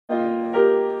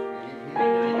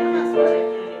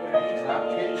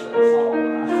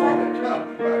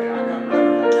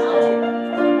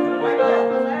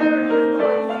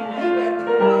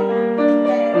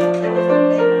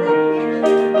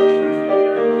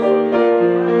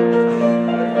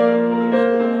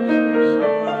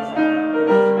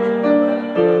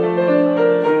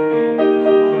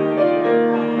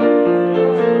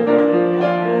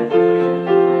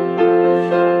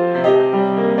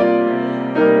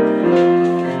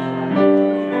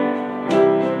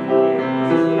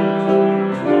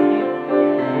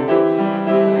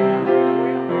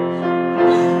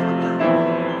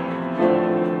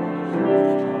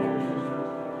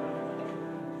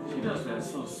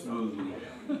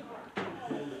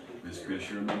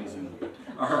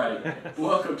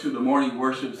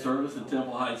Service at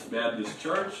Temple Heights Baptist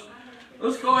Church.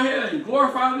 Let's go ahead and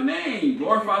glorify the name.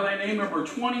 Glorify thy name, number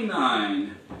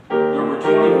 29. Number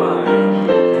 25.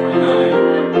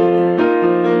 29.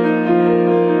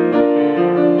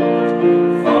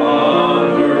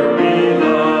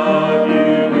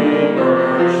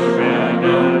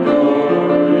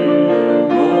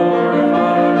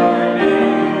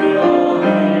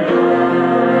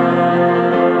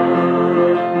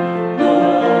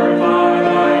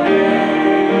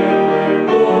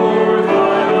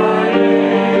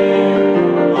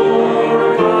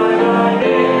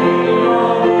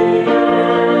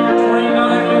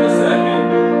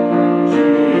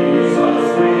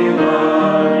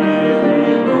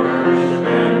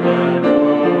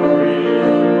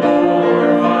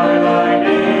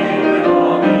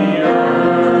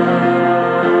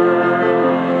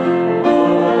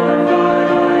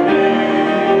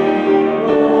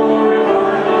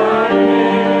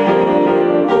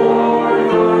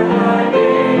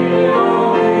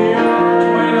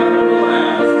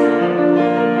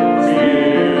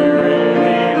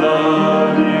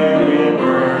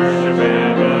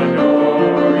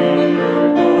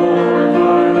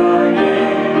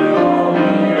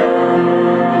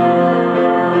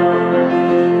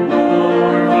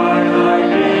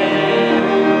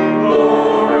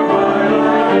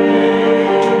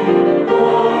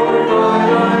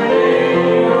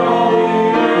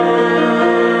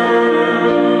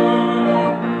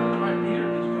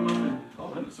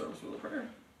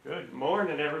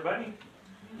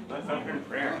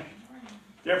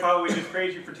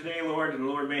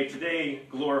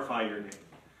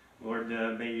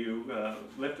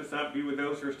 Be with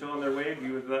those who are still on their way.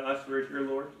 Be with us who are here,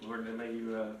 Lord. Lord, and may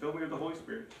you fill me with the Holy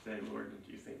Spirit today, Lord. In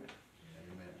Jesus' name.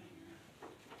 Amen.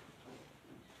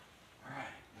 All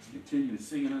right, let's continue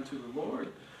singing unto the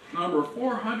Lord. Number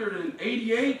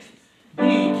 488. He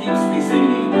keeps me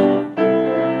singing. He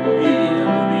will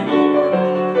be the Lord.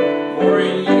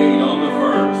 488 on the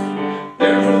first.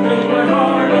 There's a fill my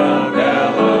heart of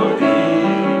melody.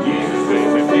 Jesus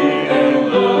makes me sing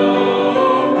and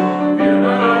low. Fear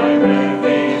not, I will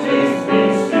be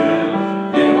still.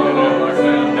 In my heart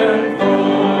stand and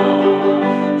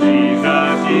flow.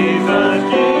 Jesus, Jesus,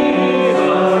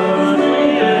 Jesus,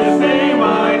 sweetest name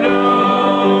I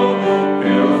know.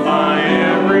 Fills my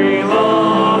every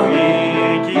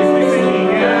longing, keeps me singing.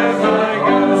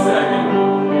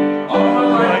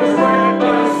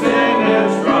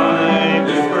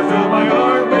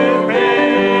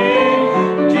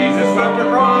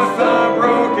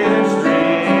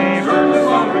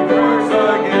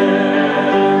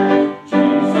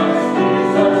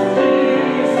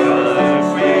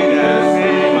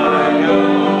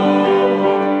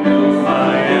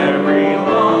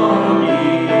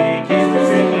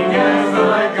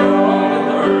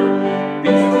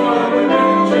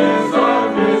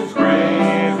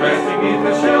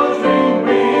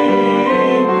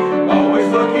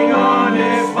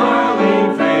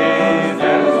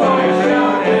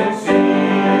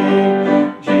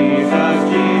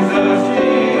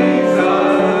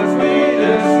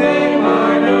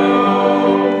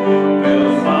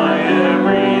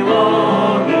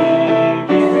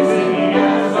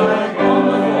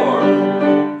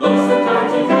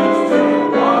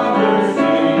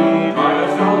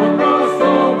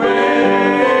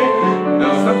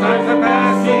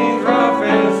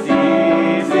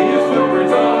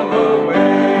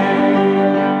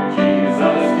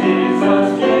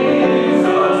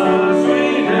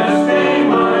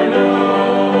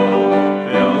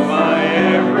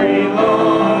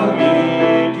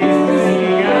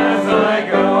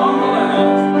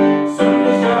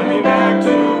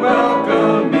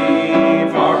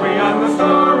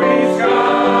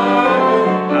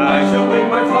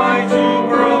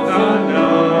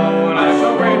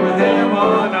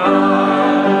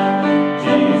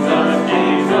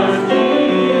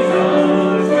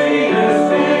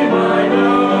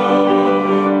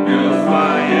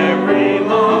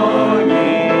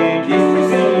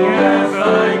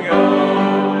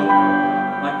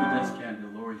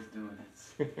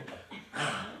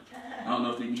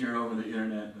 over the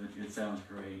internet, but it sounds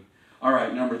great. All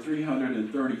right, number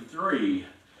 333,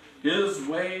 His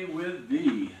Way with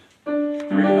Thee.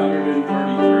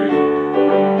 333.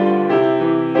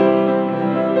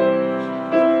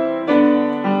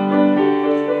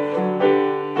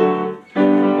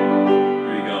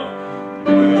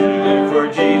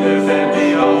 Jesus and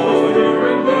behold, you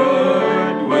are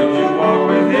good. Would you walk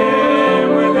with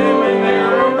him in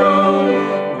narrow road?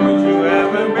 Would you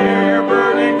have him bear your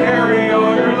burden, carry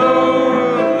all your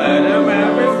load? Let him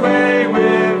have his way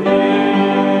with you.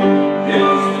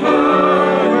 His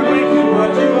blood will make you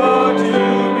what you ought to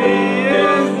be.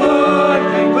 His blood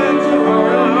can cleanse your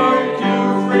heart and heart you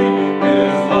free.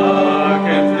 His love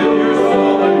can fill your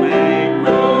soul and make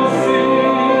will see.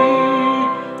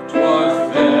 'Twas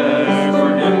best for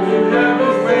him to have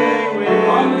his way with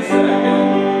on the second.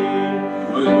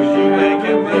 Would you make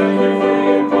him live your free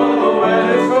and follow at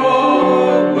his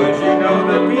call? Would you know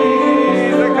the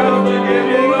peace that comes to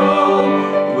giving all?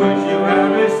 Would you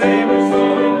have his saving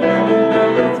soul and you will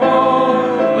never fall?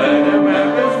 Let him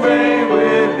have his way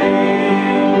with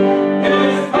thee.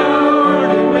 His power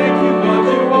can make you what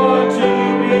you ought to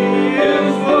be.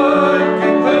 His blood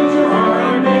can cleanse your heart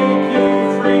and make you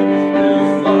free. His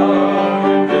love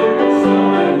can fill your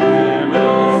soul and you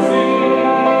will see.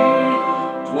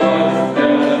 'Twas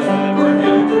best for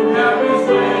him to have his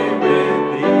way with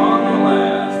thee on the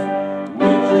last.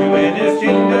 Would you in his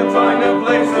kingdom find a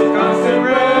place of constant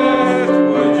rest?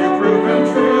 Would you prove him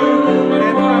true in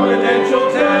providential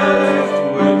test?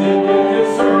 Would you give his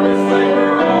service labor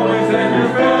always at your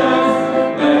best?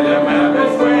 Let him have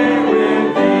his way with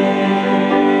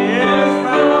thee. His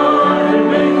power can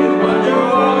make you what you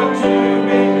ought to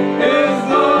be. His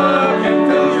love can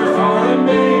fill your heart and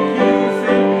make you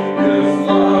sing. His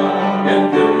love can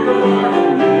fill your heart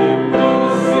and you will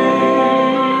see.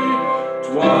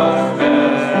 'Twas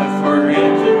best for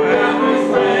him to have his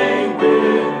way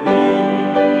with thee.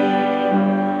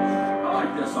 I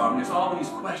like this song. It's all these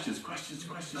questions,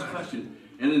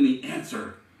 and then the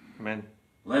answer. Amen.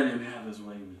 Let him have his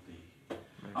way with thee.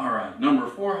 All right, number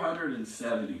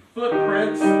 470,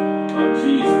 Footprints of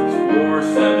Jesus.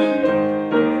 470.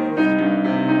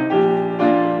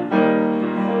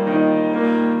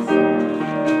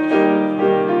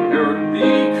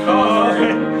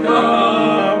 Because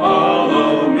come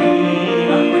follow me,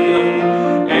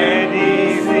 And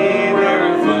ye see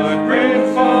their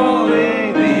footprints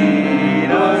falling,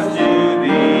 lead us to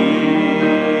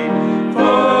thee.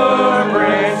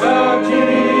 Footprints of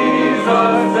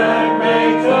Jesus that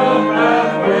make the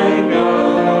pathway go.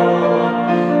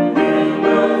 We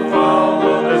will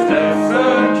follow the steps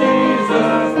of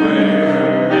Jesus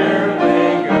wherever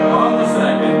they go. on the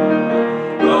second.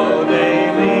 Though they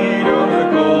lead on the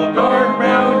cold dark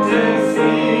mountains,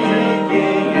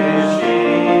 seeking his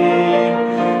shade,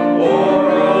 or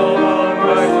along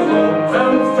Christ's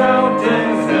lonesome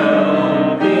fountains,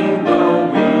 helping the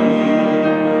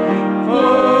weak.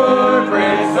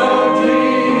 Footprints of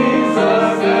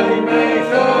Jesus that make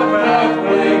the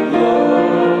pathway glow.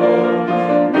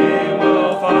 We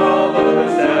will follow the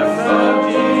steps of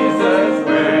Jesus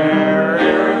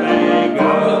wherever they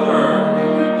go.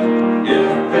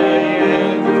 If they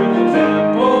enter the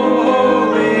temple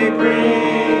holy,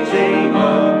 preaching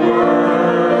the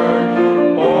word,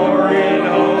 or in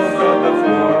hosts of the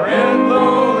poor and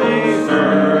lowly,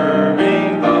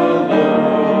 serving the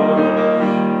Lord.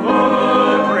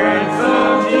 Footprints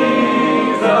of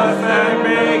Jesus that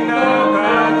make the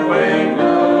pathway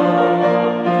go.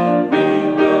 We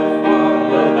will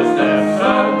follow the steps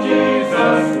of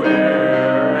Jesus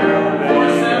wherever they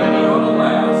 470 go. on the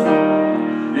last.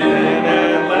 Then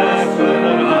at last when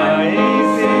on high he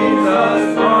sees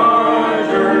us our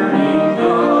journey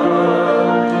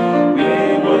done, we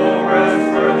will rest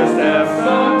where the steps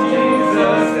of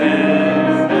Jesus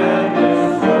end at his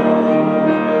throne.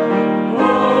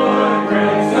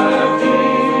 Footprints of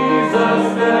Jesus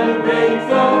that make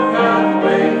the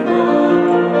pathway glow.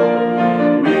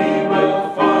 We will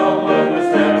follow the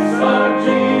steps of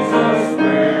Jesus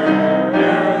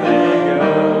wherever they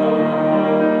go.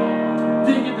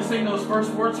 Didn't get to sing those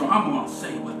first words, so I'm going to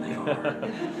say what they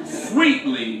are.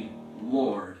 Sweetly,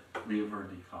 Lord, we have heard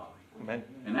thee calling. Amen.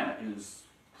 And that is,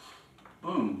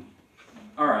 boom.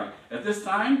 All right, at this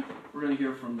time, we're going to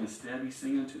hear from Miss Debbie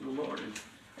singing to the Lord.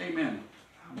 Amen.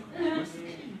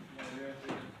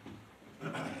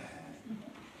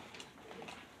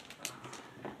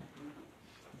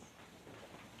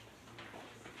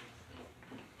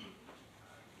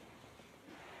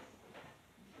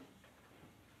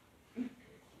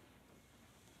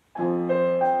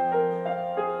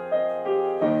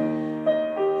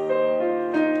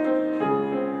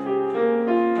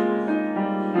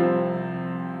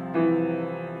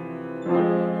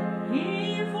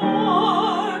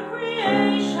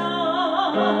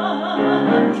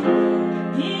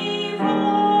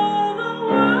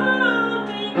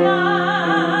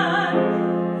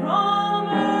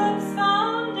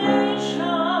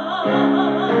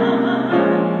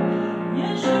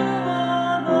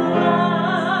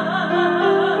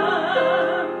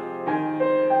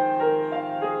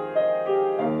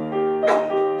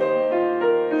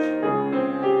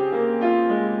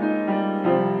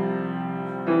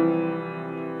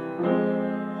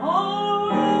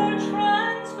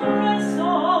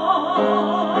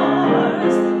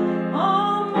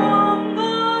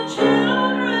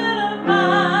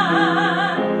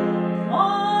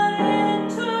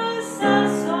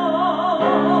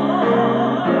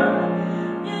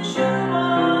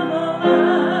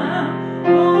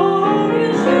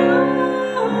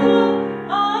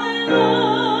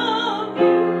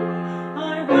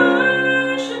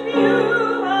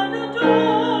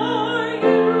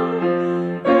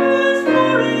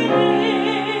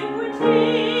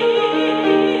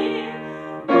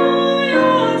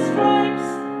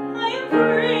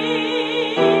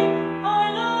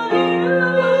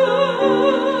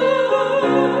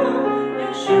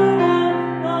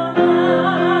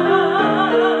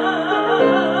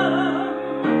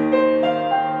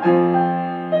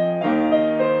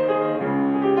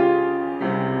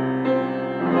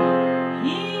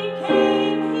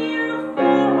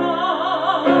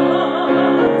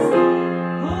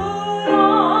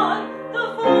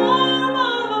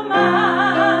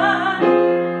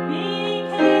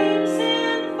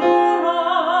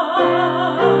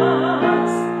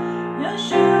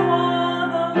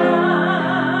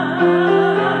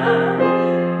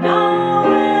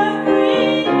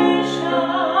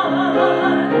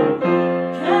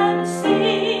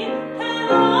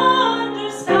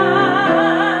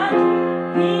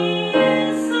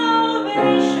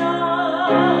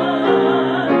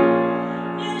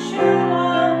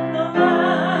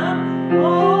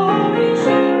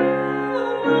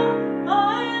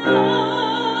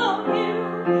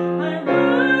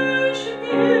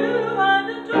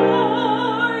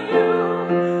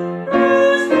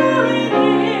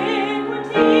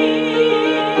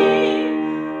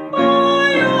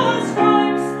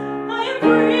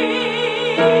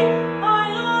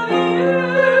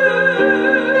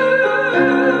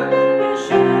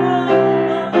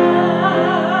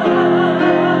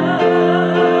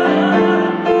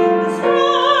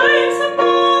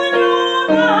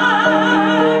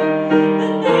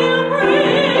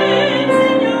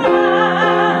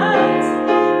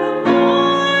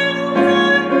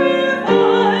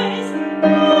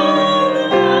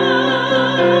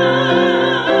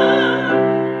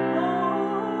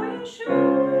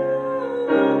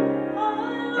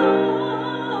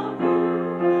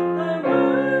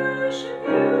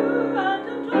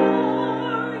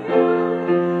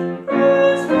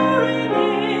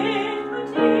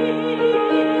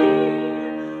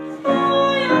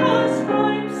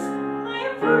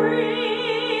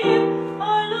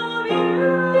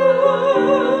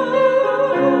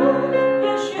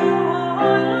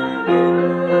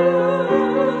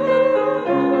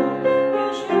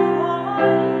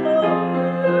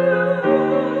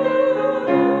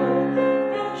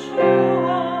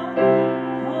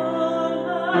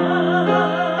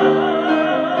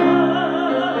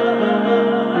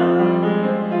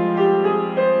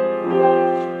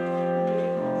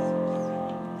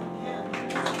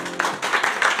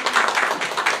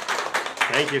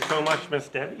 Thank you so much, Miss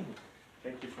Debbie.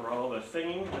 Thank you for all the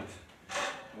singing.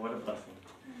 What a blessing.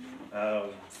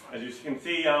 As you can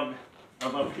see, I'm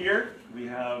up here. We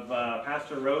have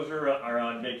Pastor Roser are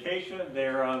on vacation.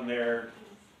 They're on their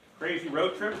crazy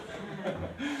road trip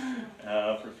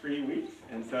for 3 weeks.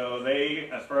 And so they,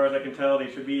 as far as I can tell, they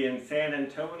should be in San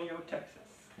Antonio, Texas.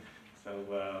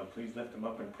 So please lift them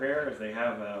up in prayer as they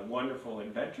have a wonderful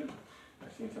adventure.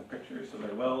 I've seen some pictures, so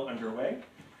they're well underway.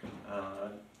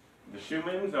 The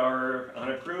Schumans are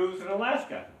on a cruise in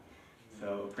Alaska,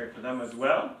 so pray for them as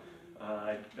well.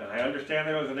 I understand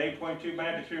there was an 8.2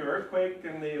 magnitude earthquake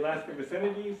in the Alaska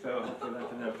vicinity, so hopefully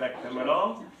that didn't affect them at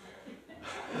all.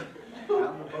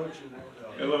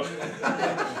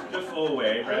 Just a little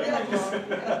wave, right?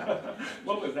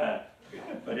 What was that?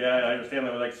 But yeah, I understand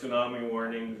there were like tsunami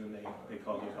warnings, and they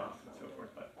called those off and so forth.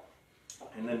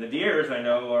 And then the Deers, I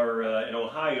know, are in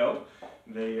Ohio.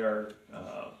 They are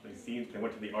they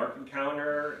went to the Ark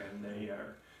Encounter, and they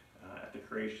are at the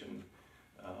Creation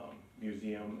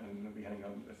Museum, and they'll be heading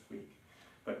home this week.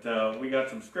 But we got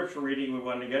some scripture reading we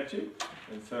wanted to get to,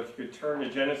 and so if you could turn to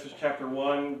Genesis chapter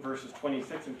 1, verses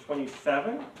 26 and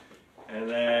 27, and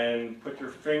then put your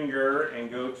finger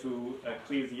and go to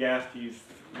Ecclesiastes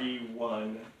 3,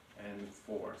 1 and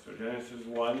 4. So Genesis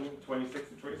 1,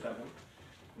 26 and 27.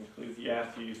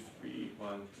 Ecclesiastes 3,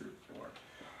 1 through 4.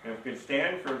 And if we could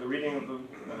stand for the reading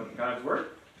of God's Word,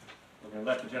 we're going to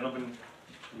let the gentleman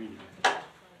read.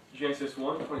 Genesis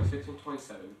 1, 26 and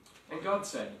 27. And God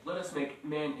said, Let us make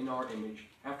man in our image,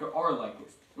 after our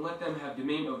likeness, and let them have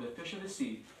dominion over the fish of the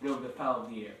sea, and over the fowl of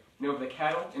the air, and over the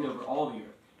cattle, and over all the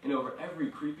earth, and over every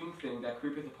creeping thing that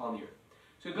creepeth upon the earth.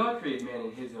 So God created man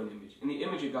in his own image. In the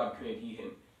image of God created he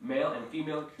him. Male and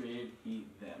female created he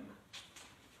them.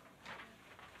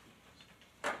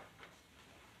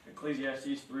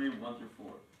 Ecclesiastes 3, 1 through 4,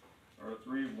 or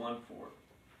 3, 1, 4.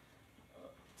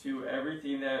 To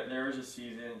everything that there is a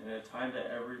season, and a time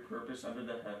to every purpose under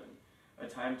the heaven, a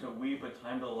time to weep, a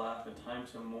time to laugh, a time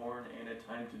to mourn, and a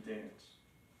time to dance.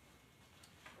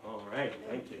 All right,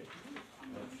 thank you.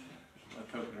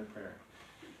 Let's open in prayer.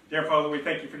 Dear Father, we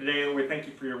thank you for today, Lord. We thank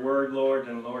you for your word, Lord,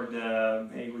 and Lord,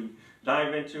 may we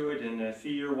dive into it and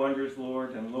see your wonders,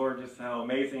 Lord, and Lord, just how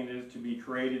amazing it is to be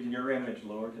created in your image,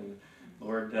 Lord, and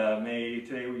Lord, may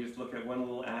today we just look at one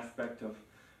little aspect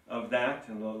of that,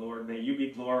 and Lord, may you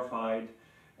be glorified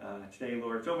today,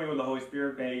 Lord. Fill me with the Holy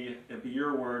Spirit. May it be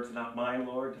your words, not mine,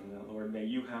 Lord, and Lord, may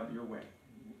you have your way.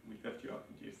 We lift you up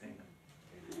in Jesus' name.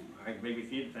 All right, you may be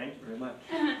seated. Thank you very much.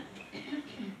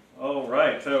 All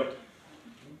right, so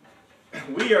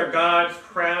we are God's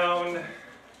crown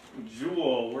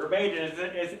jewel. We're made in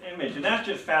his image, and that's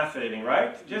just fascinating,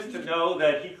 right? Just to know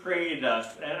that he created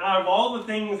us, and out of all the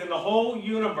things in the whole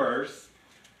universe,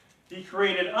 he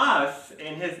created us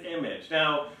in his image.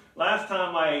 Now, last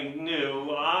time I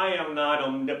knew, I am not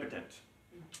omnipotent.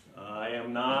 I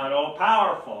am not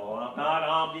all-powerful. I'm not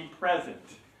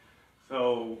omnipresent.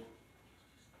 So,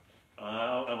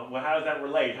 how does that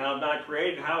relate? How I'm not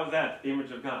created? How is that the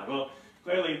image of God? Well,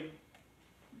 clearly,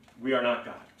 we are not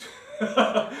God.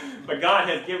 But God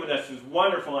has given us his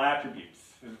wonderful attributes.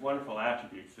 His wonderful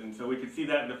attributes. And so we can see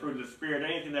that in the fruit of the Spirit.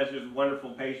 Anything that's just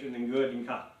wonderful, patient, and good, and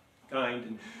kind,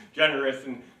 and generous,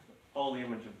 and all the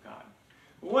image of God.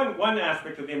 One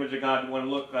aspect of the image of God we want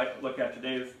to look at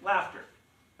today is laughter.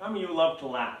 How many of you love to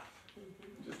laugh?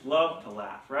 Just love to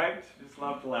laugh, right? Just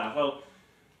love to laugh. Well,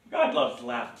 God loves to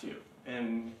laugh too.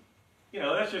 And, you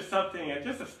know, that's just something,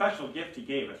 just a special gift he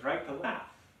gave us, right? To laugh.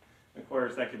 Of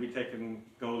course, that could be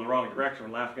go the wrong direction.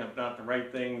 We're laughing about the right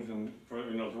things and for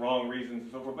the wrong reasons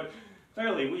and so forth. But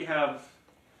clearly, we have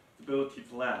the ability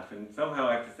to laugh. And somehow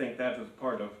I have to think that is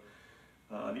part of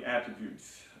the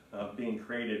attributes of being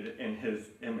created in his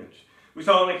image. We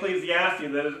saw in Ecclesiastes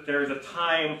that there is a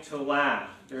time to laugh.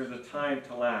 There's a time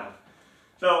to laugh.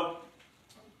 So,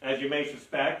 as you may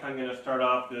suspect, I'm going to start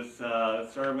off this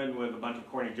sermon with a bunch of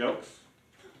corny jokes,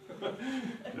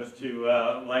 just to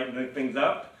lighten things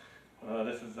up.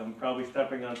 I'm probably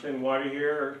stepping on thin water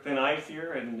here, or thin ice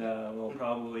here, and will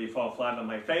probably fall flat on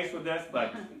my face with this,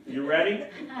 but you ready?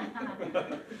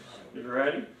 You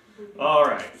ready? All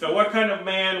right, so what kind of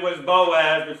man was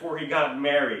Boaz before he got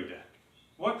married?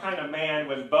 What kind of man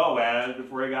was Boaz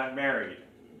before he got married?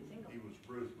 He was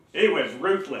ruthless. He was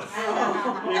ruthless.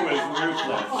 He was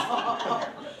ruthless.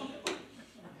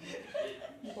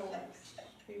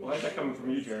 Why is that coming from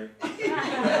you, Jerry?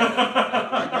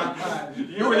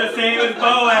 You were the same as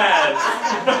Boaz.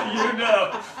 You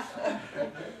know.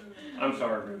 I'm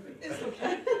sorry, Ruthie. It's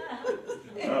okay.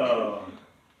 Oh.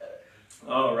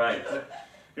 All right.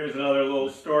 Here's another little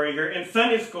story here. In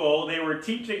Sunday school, they were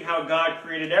teaching how God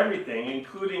created everything,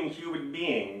 including human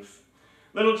beings.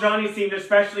 Little Johnny seemed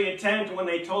especially intent when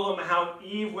they told him how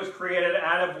Eve was created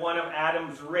out of one of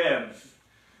Adam's ribs.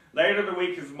 Later in the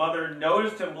week, his mother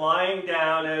noticed him lying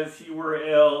down as he were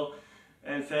ill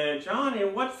and said, "Johnny,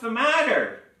 what's the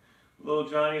matter?" Little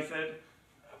Johnny said,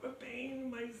 "I have a pain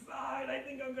in my side. I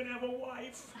think I'm going to have a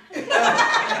wife."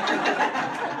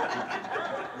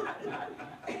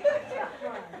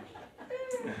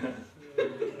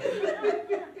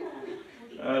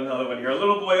 Another one here. A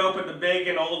little boy opened the big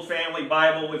and old family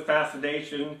Bible with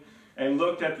fascination and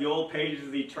looked at the old pages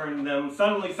as he turned them.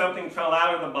 Suddenly something fell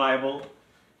out of the Bible,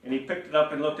 and he picked it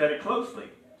up and looked at it closely.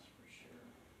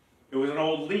 It was an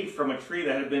old leaf from a tree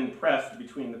that had been pressed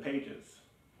between the pages.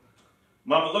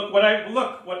 "Mama, look what I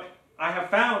have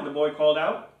found," the boy called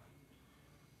out.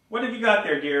 "What have you got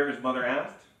there, dear?" his mother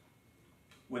asked.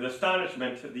 With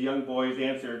astonishment, the young boy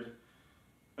answered,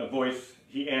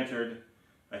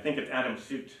 "I think it's Adam's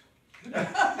suit."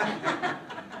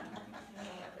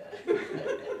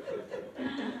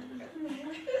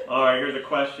 All right, here's a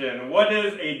question. What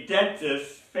is a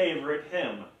dentist's favorite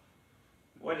hymn?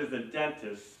 What is a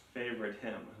dentist's favorite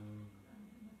hymn?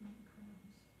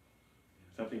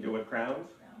 Something to do with crowns?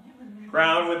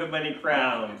 Crown with the many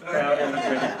crowns. Crown with the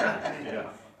many crowns. Yeah.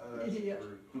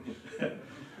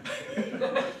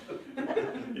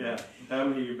 Yeah. How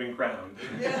many of you have been crowned?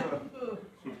 Yeah.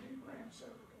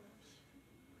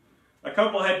 A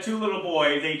couple had two little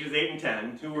boys, ages 8 and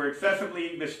 10, who were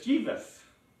excessively mischievous.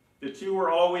 The two were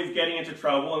always getting into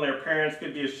trouble, and their parents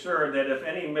could be assured that if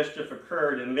any mischief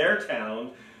occurred in their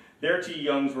town, their two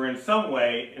youngs were in some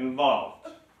way involved.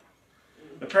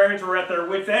 The parents were at their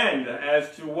wits' end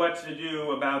as to what to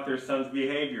do about their son's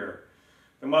behavior.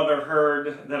 The mother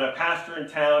heard that a pastor in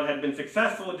town had been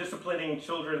successful at disciplining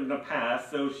children in the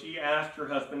past, so she asked her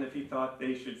husband if he thought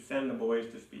they should send the boys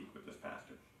to speak with this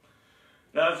pastor.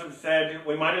 The husband said,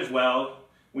 "We might as well.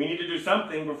 We need to do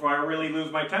something before I really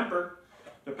lose my temper."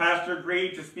 The pastor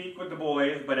agreed to speak with the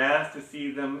boys, but asked to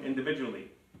see them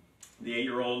individually. The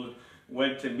 8-year-old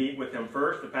went to meet with him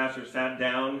first. The pastor sat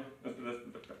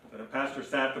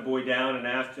the boy down and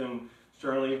asked him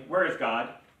sternly, "Where is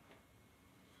God?"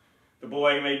 The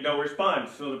boy made no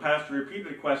response, so the pastor repeated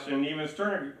the question in even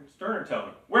sterner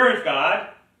tone. "Where is God?"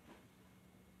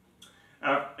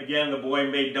 Again, the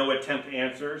boy made no attempt to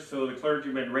answer, so the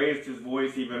clergyman raised his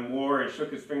voice even more and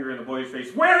shook his finger in the boy's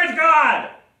face. "Where is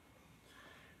God?"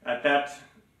 At that,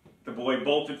 the boy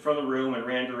bolted from the room and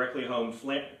ran directly home,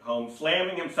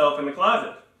 slamming himself in the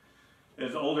closet.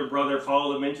 His older brother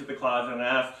followed him into the closet and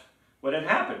asked what had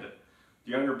happened.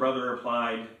 The younger brother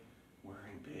replied, "We're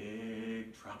in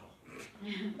big trouble.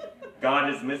 God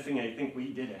is missing, and I think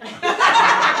we did it."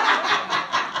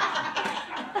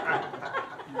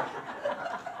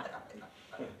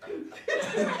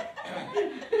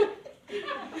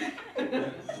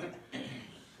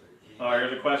 All right,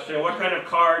 here's a question. What kind of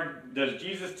car does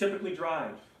Jesus typically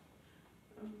drive?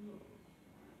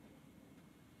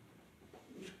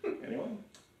 Anyone?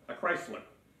 A Chrysler.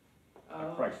 A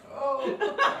Chrysler. Oh.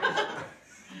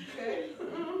 Okay.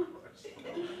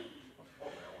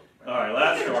 All right,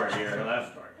 last story here.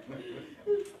 Last story.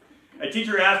 A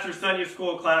teacher asked her Sunday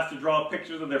school class to draw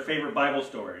pictures of their favorite Bible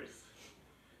stories.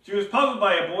 She was puzzled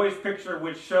by a boy's picture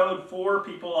which showed 4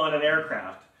 people on an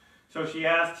aircraft. So she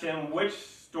asked him which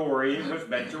story was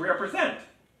meant to represent.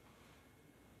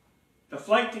 "The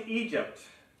flight to Egypt,"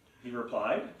 he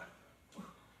replied.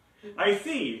 "I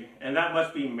see, and that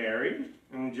must be Mary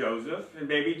and Joseph and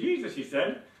baby Jesus," she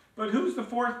said. "But who's the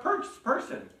 4th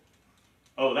person?"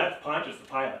 "Oh, that's Pontius the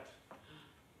Pilate."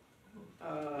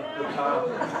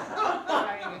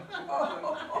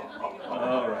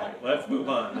 All right, let's move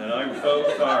on. And I'm so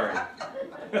sorry.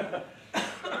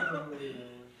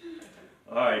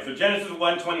 All right, so Genesis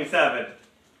 1:27.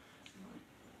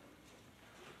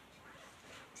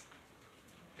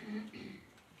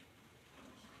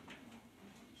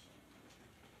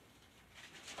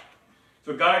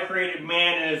 So God created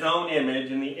man in his own image.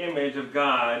 In the image of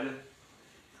God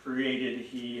created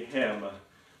he him.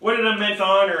 What an immense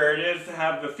honor it is to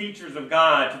have the features of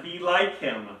God, to be like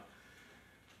him.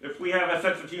 If we have a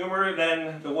sense of humor,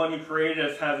 then the one who created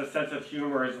us has a sense of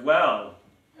humor as well.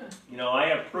 You know, I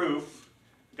have proof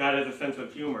God has a sense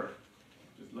of humor.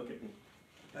 Just look at me.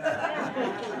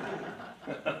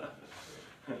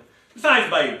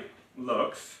 Besides my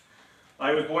looks,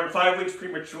 I was born 5 weeks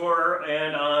premature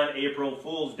and on April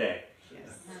Fool's Day.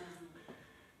 Yes.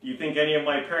 Do you think any of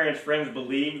my parents' friends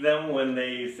believed them when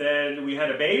they said we had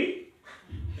a baby?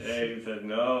 They said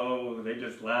no. They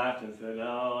just laughed and said,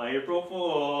 "Oh, April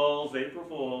Fools,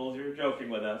 you're joking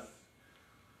with us."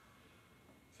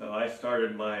 So I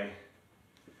started my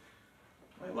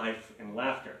life in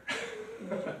laughter.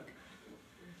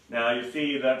 Now you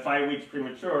see that 5 weeks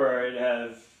premature, it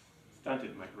has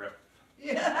stunted my growth.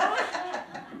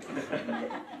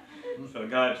 So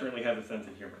God certainly has a sense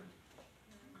of humor.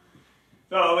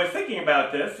 So I was thinking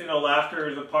about this, laughter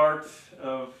is a part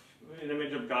of an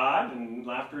image of God, and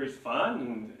laughter is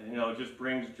fun, and it just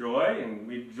brings joy, and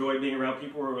we enjoy being around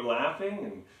people who are laughing,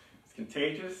 and it's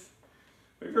contagious.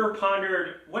 But have you ever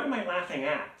pondered, what am I laughing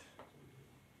at?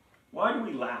 Why do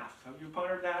we laugh? Have you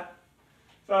pondered that?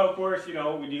 So of course, we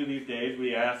do these days,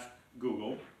 we ask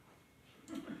Google,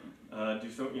 why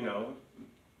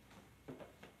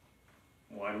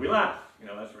do we laugh?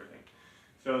 That sort of thing.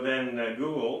 So then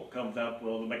Google comes up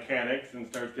with the mechanics and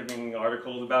starts giving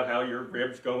articles about how your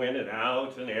ribs go in and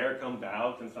out and air comes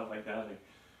out and stuff like that.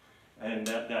 And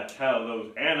that's how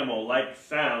those animal-like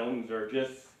sounds are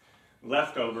just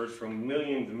leftovers from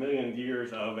millions and millions of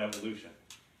years of evolution,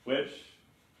 which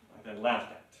I then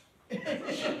laughed at.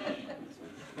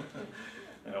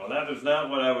 That is not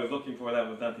what I was looking for. That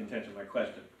was not the intention of my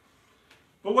question.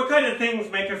 But what kind of things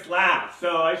make us laugh?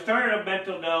 So I started a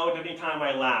mental note anytime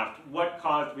I laughed. What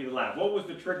caused me to laugh? What was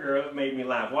the trigger that made me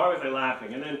laugh? Why was I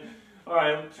laughing? And then, all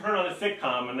right, turn on a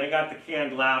sitcom and they got the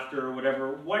canned laughter or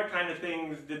whatever. What kind of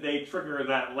things did they trigger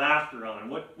that laughter on?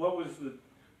 What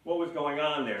was going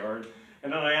on there?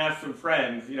 And then I asked some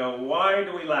friends, why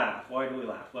do we laugh? Why do we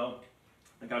laugh? Well,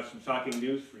 I got some shocking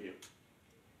news for you.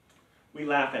 We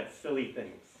laugh at silly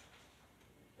things.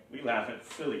 We laugh at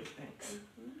silly things.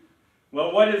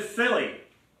 Well, what is silly?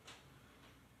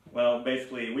 Well,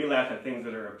 basically, we laugh at things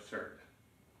that are absurd.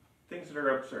 Things that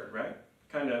are absurd, right?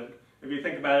 Kind of, if you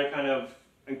think about it, kind of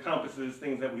encompasses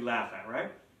things that we laugh at,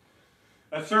 right?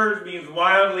 Absurd means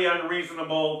wildly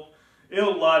unreasonable,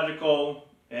 illogical,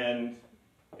 and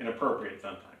inappropriate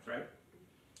sometimes, right?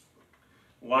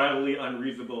 Wildly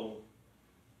unreasonable,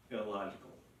 illogical.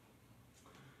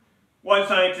 One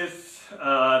scientist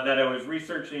that I was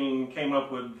researching came up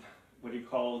with what he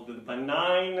called the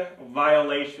benign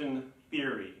violation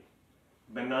theory.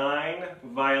 Benign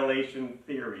violation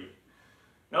theory.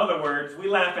 In other words, we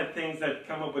laugh at things that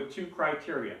come up with two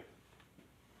criteria.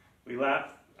 We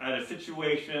laugh at a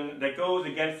situation that goes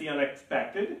against the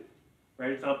unexpected,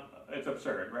 right? It's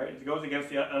absurd, right? It goes against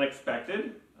the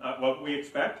unexpected, what we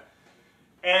expect,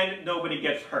 and nobody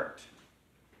gets hurt.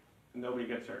 Nobody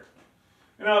gets hurt.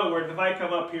 In other words, if I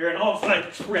come up here and all of a sudden I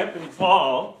trip and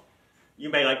fall, you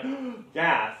may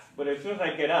gasp, but as soon as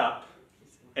I get up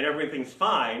and everything's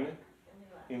fine,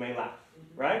 you may laugh,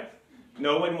 right?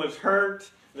 No one was hurt.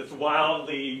 This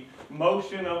wildly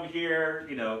motion over here,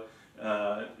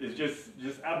 is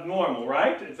just abnormal,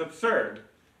 right? It's absurd.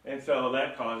 And so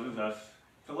that causes us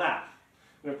to laugh.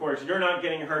 And of course, you're not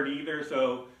getting hurt either,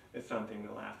 so it's something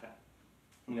to laugh at.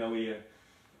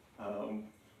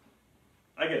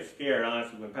 I get scared,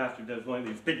 honestly, when Pastor does one of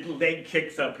these big leg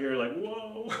kicks up here, like,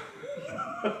 whoa.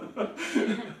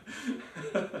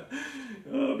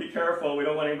 Oh, be careful, we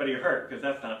don't want anybody hurt, because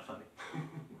that's not funny.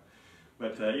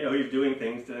 But, he's doing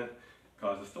things to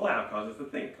cause us to laugh, cause us to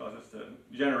think, cause us to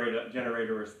generate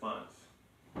a response.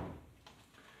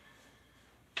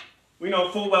 We know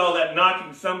full well that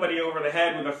knocking somebody over the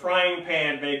head with a frying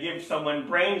pan may give someone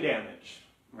brain damage,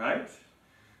 right?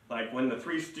 Like when the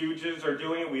Three Stooges are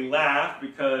doing it, we laugh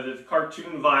because it's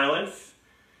cartoon violence.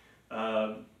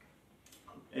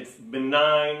 It's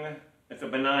benign. It's a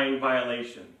benign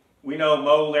violation. We know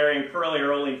Moe, Larry, and Curly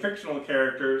are only fictional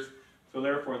characters, so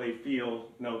therefore they feel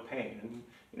no pain.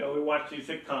 And we watch these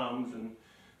sitcoms and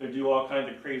they do all kinds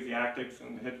of crazy antics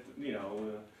and hit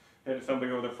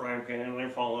somebody with a frying pan and they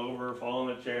fall over, fall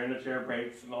in the chair, and the chair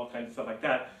breaks, and all kinds of stuff like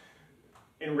that.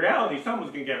 In reality,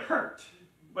 someone's going to get hurt.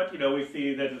 But, we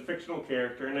see that it's a fictional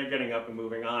character, and they're getting up and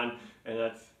moving on, and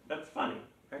that's funny,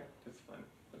 right? That's funny.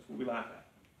 That's what we laugh at.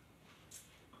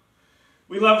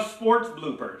 We love sports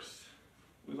bloopers.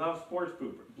 We love sports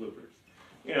bloopers.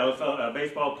 So a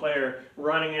baseball player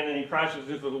running in and he crashes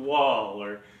into the wall,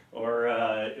 or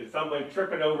someone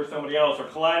tripping over somebody else, or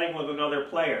colliding with another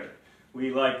player.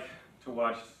 We like to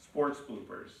watch sports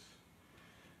bloopers.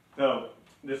 So,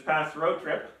 this past road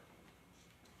trip,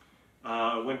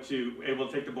 able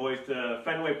to take the boys to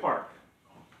Fenway Park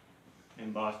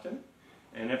in Boston.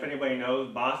 And if anybody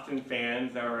knows, Boston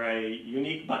fans are a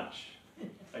unique bunch.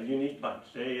 A unique bunch.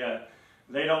 They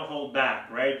don't hold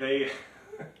back, right? They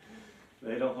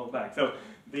don't hold back. So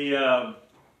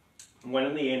one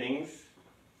of the innings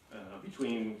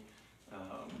between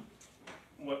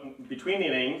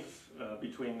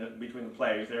the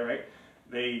plays there, right?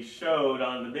 They showed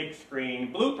on the big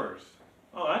screen bloopers.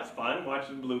 Oh, that's fun,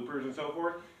 watching bloopers and so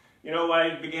forth. You know what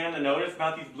I began to notice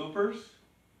about these bloopers?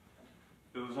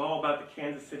 It was all about the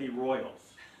Kansas City Royals.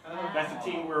 That's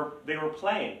the team where they were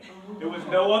playing. There was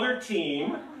no other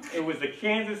team. It was the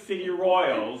Kansas City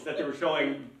Royals that they were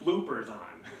showing bloopers on.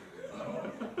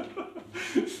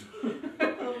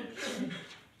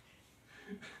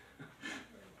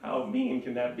 How mean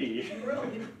can that be?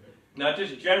 Really? Not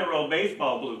just general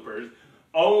baseball bloopers,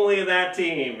 only that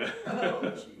team. Oh,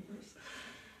 jeez.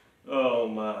 Oh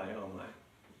my, oh my.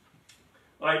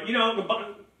 Like, you know,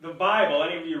 the Bible,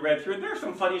 any of you read through it, there are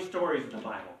some funny stories in the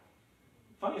Bible.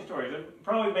 Funny stories.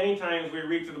 Probably many times we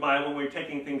read through the Bible and we're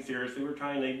taking things seriously. We're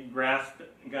trying to grasp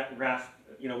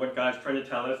you know, what God's trying to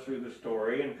tell us through the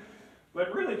story.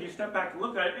 But really, if you step back and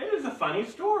look at it, it is a funny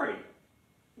story.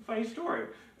 A funny story.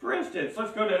 For instance,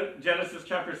 let's go to Genesis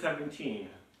chapter 17.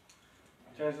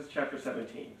 Genesis chapter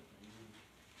 17.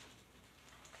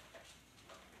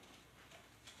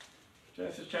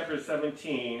 Genesis chapter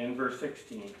 17 and verse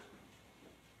 16.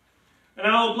 And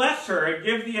I will bless her, and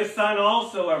give thee a son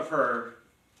also of her.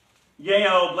 Yea,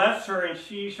 I will bless her, and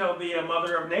she shall be a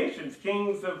mother of nations.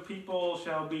 Kings of people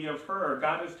shall be of her.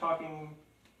 God is talking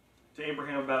to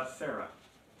Abraham about Sarah.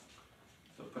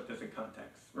 So put this in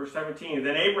context. Verse 17.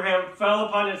 Then Abraham fell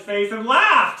upon his face and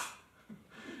laughed,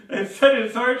 and said,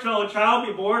 in so shall a child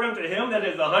be born unto him that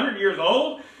is 100 years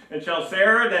old, and shall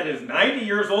Sarah that is 90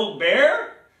 years old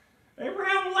bear?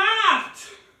 Abraham laughed.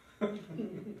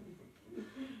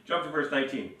 Jump to verse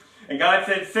 19. And God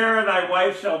said, Sarah thy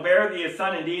wife shall bear thee a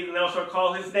son indeed, and thou shalt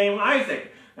call his name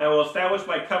Isaac. And I will establish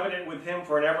my covenant with him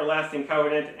for an everlasting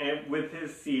covenant, and with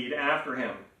his seed after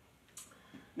him.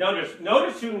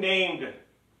 Notice who named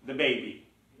the baby.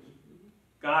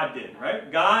 God did,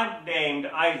 right? God named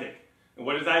Isaac. And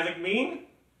what does Isaac mean?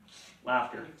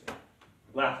 Laughter.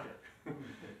 Laughter.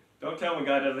 Don't tell me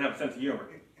God doesn't have a sense of humor.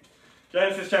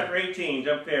 Genesis chapter 18,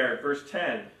 jump there, verse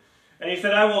 10. And he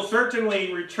said, I will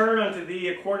certainly return unto thee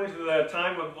according to the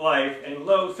time of life, and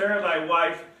lo, Sarah thy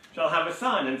wife shall have a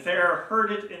son. And Sarah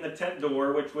heard it in the tent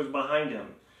door which was behind him.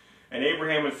 And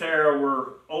Abraham and Sarah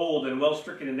were old and well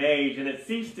stricken in age, and it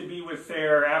ceased to be with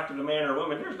Sarah after the manner of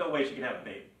women. There's no way she could have a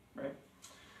baby, right?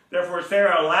 Therefore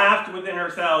Sarah laughed within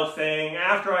herself, saying,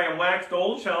 after I am waxed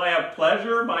old, shall I have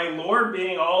pleasure, my Lord,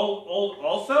 being all old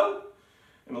also?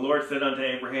 And the Lord said unto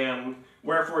Abraham,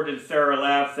 wherefore did Sarah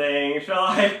laugh, saying, shall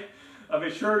I of a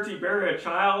surety bear a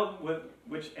child with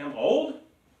which am old?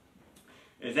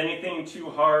 Is anything too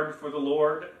hard for the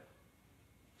Lord?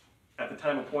 At the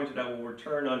time appointed I will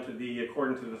return unto thee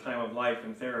according to the time of life,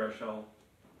 and Sarah shall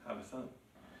have a son.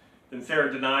 Then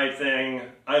Sarah denied, saying,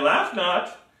 I laughed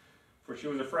not, for she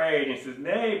was afraid. And he says,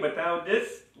 nay, but thou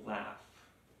didst laugh.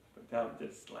 But thou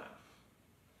didst laugh.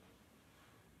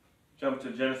 Jump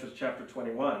to Genesis chapter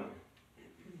 21,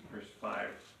 verse 5.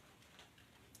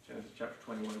 Genesis chapter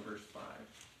 21, verse 5.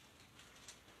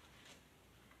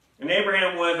 And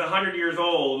Abraham was 100 years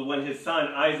old when his son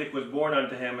Isaac was born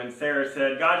unto him. And Sarah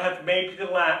said, God hath made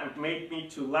me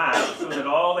to laugh, so that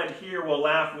all that hear will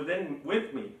laugh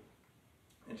with me.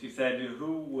 And she said,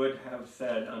 who would have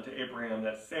said unto Abraham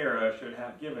that Sarah should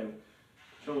have given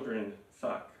children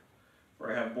suck?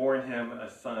 For I have borne him a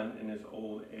son in his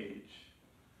old age.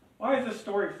 Why is this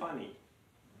story funny?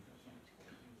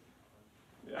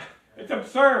 Yeah, it's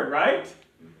absurd, right?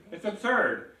 It's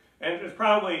absurd. And it's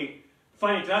probably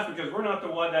funny to us because we're not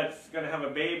the one that's going to have a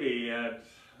baby at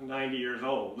 90 years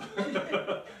old.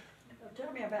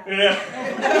 Tell me about it. Yeah.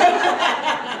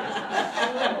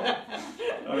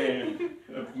 I mean,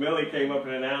 if Millie came up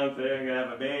and announced they're going to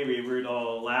have a baby, we'd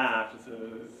all laugh. So,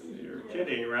 you're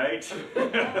kidding, right?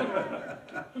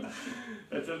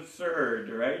 That's absurd,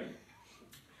 right?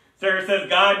 Sarah says,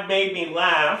 God made me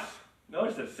laugh.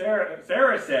 Notice that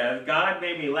Sarah says, God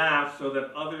made me laugh so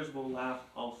that others will laugh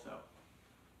also.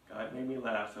 God made me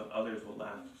laugh so others will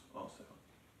laugh also.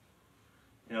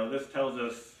 You know, this tells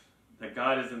us that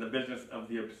God is in the business of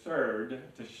the absurd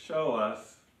to show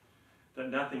us that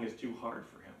nothing is too hard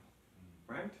for him.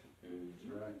 Right? That's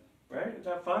right. Right? Isn't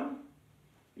that fun?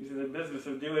 He's in the business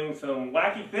of doing some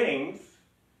wacky things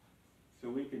so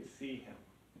we could see him.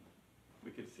 We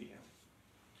could see him.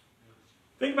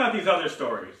 Think about these other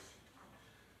stories.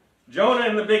 Jonah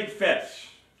and the big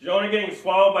fish. Jonah getting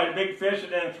swallowed by the big fish,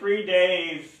 and then 3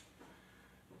 days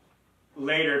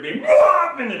later being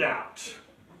vomited out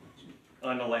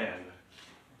on the land.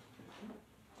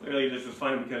 Clearly this is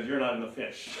funny because you're not in the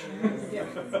fish.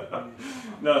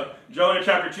 No, Jonah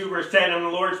chapter 2 verse 10, and the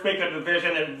Lord spake unto the fish,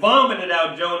 and it vomited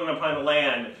out Jonah upon the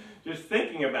land. Just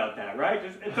thinking about that, right?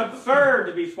 It's absurd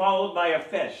to be swallowed by a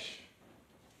fish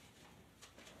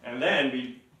and then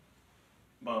be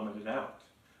vomited out.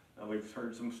 We've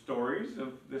heard some stories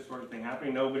of this sort of thing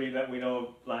happening. Nobody that we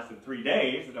know lasted 3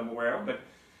 days that I'm aware of, but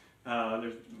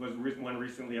there was one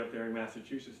recently up there in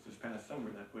Massachusetts this past summer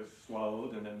that was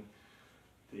swallowed, and then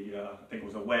I think it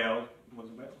was a whale. Was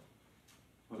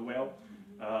a whale?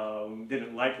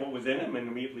 Didn't like what was in him and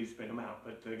immediately spit him out.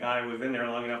 But the guy was in there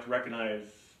long enough to recognize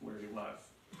where he was.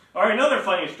 All right, another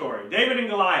funny story. David and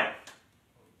Goliath.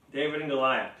 David and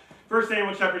Goliath. 1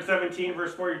 Samuel chapter 17,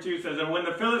 verse 42 says, "And when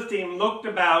the Philistine looked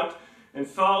about and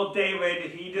saw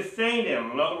David, he disdained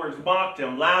him." In other words, mocked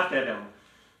him, laughed at him.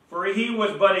 "For he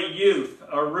was but a youth,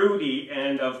 a ruddy,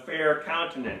 and of fair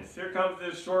countenance." Here comes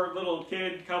this short little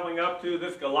kid coming up to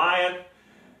this Goliath.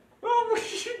 "Oh, what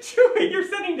are you doing? You're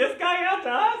sending this guy out to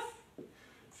us?"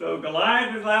 So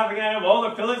Goliath is laughing at him. All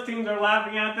the Philistines are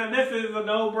laughing at them. This is a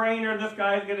no-brainer. This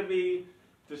guy's going to be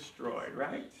destroyed,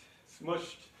 right?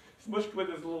 Smushed with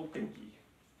his little pinky.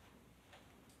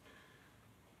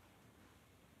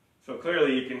 So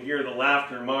clearly you can hear the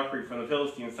laughter and mockery from the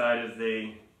Philistine side as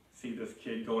they see this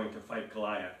kid going to fight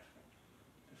Goliath.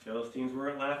 The Philistines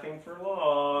weren't laughing for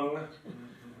long.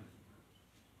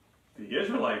 The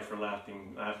Israelites were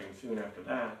laughing soon after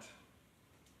that.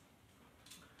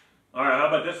 All right, how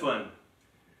about this one?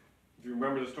 Do you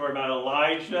remember the story about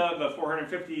Elijah, the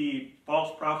 450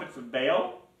 false prophets of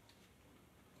Baal?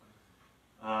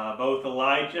 Both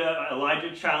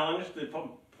Elijah challenged the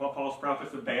false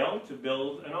prophets of Baal to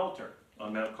build an altar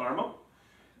on Mount Carmel.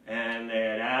 And they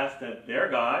had asked that their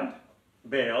god,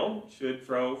 Baal, should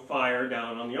throw fire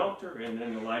down on the altar. And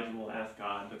then Elijah will ask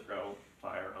God to throw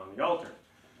fire on the altar.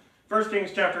 1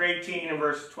 Kings chapter 18 and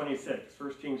verse 26.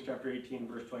 1 Kings chapter 18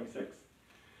 verse 26.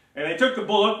 "And they took the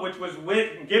bullock which was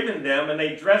given them, and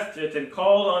they dressed it, and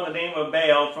called on the name of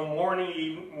Baal from morning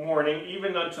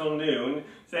even until noon,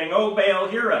 saying, O Baal,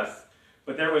 hear us.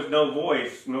 But there was no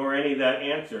voice, nor any that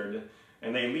answered.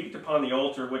 And they leaped upon the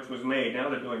altar which was made." Now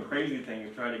they're doing crazy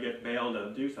things, trying to get Baal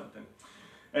to do something.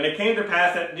 "And it came to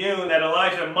pass at noon that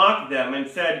Elijah mocked them, and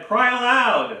said, Cry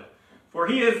aloud, for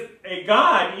he is a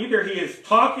god. Either he is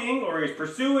talking, or he is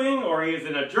pursuing, or he is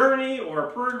in a journey,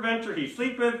 or peradventure he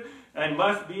sleepeth, and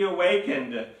must be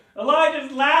awakened."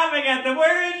 Elijah's laughing at them.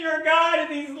 "Where is your God? Is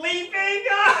he sleeping?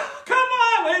 Oh, come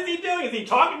on, what is he doing? Is he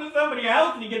talking to somebody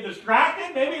else? Did he get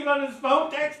distracted? Maybe he's on his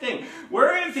phone texting.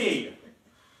 Where is he?"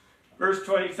 Verse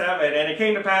 27, "And it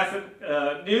came to pass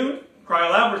at noon, cry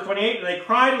aloud," verse 28, "and they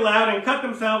cried aloud and cut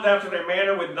themselves after their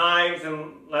manner with knives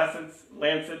and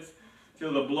lancets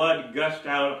till the blood gushed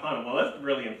out upon them." Well, that's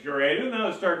really infuriating. And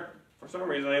then for some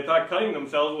reason, they thought cutting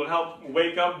themselves would help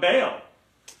wake up Baal.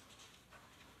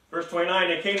 Verse 29,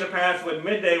 "It came to pass when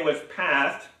midday was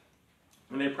past,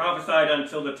 and they prophesied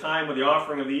until the time of the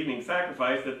offering of the evening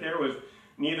sacrifice, that there was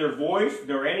neither voice,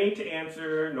 nor any to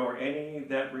answer, nor any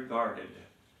that regarded."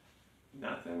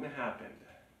 Nothing happened.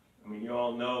 I mean, you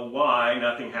all know why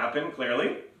nothing happened,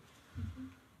 clearly.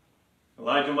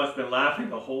 Elijah must have been laughing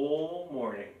the whole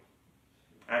morning.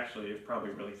 Actually, it's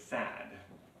probably really sad,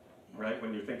 right?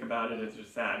 When you think about it, it's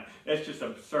just sad. It's just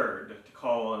absurd to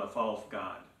call on a false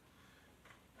god.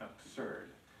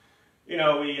 Absurd. You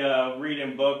know, we read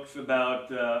in books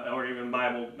about, or even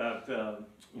Bible, about,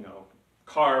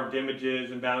 carved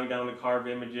images and bowing down to carved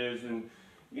images. And,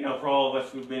 for all of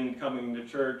us who've been coming to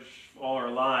church all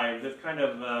our lives, it's kind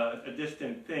of a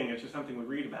distant thing. It's just something we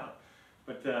read about.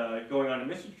 But going on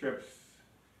mission trips,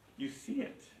 you see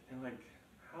it. And like,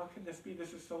 how can this be?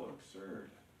 This is so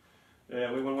absurd.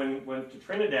 When we went to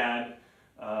Trinidad,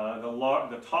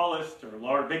 the tallest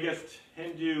or biggest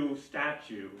Hindu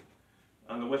statue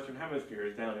on the Western Hemisphere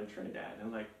is down in Trinidad.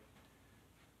 And like,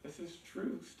 this is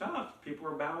true stuff. People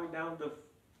are bowing down to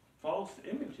false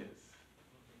images.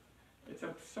 It's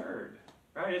absurd,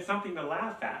 right? It's something to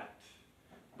laugh at.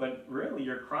 But really,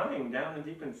 you're crying down and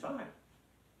deep inside.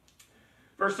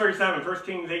 Verse 37, 1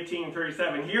 Kings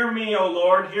 18:37. "Hear me, O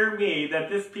Lord, hear me, that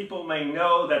this people may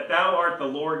know that thou art the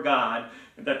Lord God,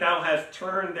 and that thou hast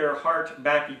turned their heart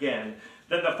back again.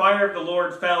 Then the fire of the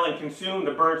Lord fell and consumed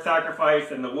the burnt sacrifice,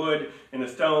 and the wood, and the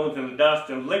stones, and the dust,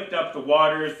 and licked up the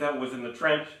waters that was in the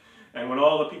trench. And when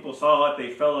all the people saw it, they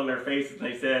fell on their faces, and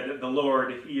they said, The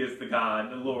Lord, He is the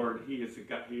God. The Lord, He is the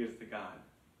God. He is the God."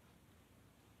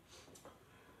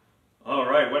 All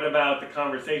right, what about the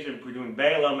conversation between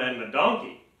Balaam and the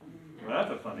donkey? Well,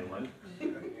 that's a funny one.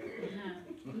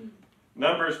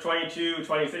 Numbers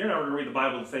 22:26. You're not going to read the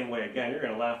Bible the same way again. You're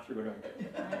going to laugh through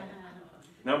it.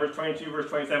 Numbers 22, verse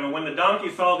 27. "When the donkey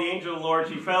saw the angel of the Lord,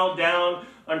 she fell down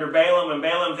under Balaam, and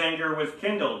Balaam's anger was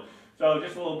kindled." So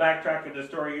just a little backtrack to the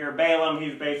story here. Balaam,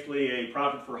 he's basically a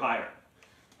prophet for hire.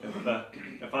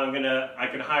 If I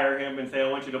could hire him and say, I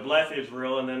want you to bless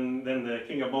Israel, and then the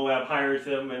king of Moab hires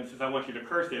him and says, I want you to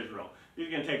curse Israel. He's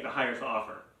going to take the highest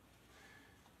offer.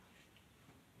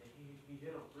 He did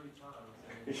it 3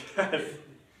 times. Yes.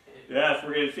 Yes,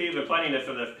 we're going to see the funniness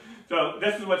of this. So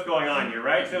this is what's going on here,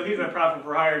 right? So he's a prophet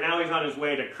for hire. Now he's on his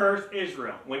way to curse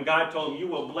Israel when God told him, you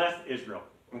will bless Israel.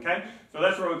 Okay? So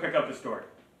that's where we pick up the story.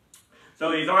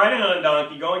 So he's riding on a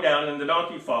donkey, going down, and the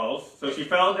donkey falls. So she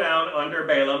fell down under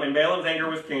Balaam, and Balaam's anger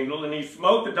was kindled, and he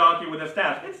smote the donkey with a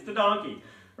staff. It's the donkey,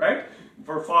 right?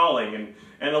 For falling.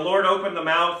 And the Lord opened the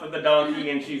mouth of the donkey,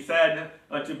 and she said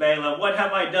unto Balaam, what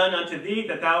have I done unto thee,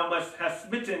 that thou must have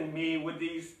smitten me with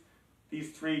these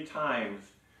 3 times?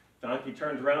 The donkey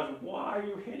turns around and says, why are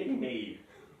you hitting me?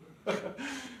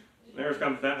 There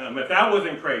comes that. If that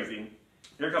wasn't crazy,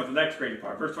 here comes the next crazy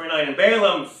part. Verse 29, and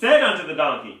Balaam said unto the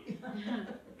donkey,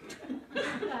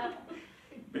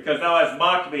 because thou hast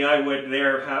mocked me, I would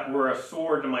were a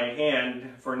sword in my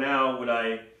hand, for now would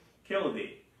I kill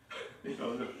thee.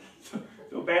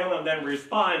 So Balaam then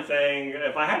responds saying,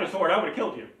 if I had a sword, I would have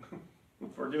killed you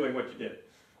for doing what you did.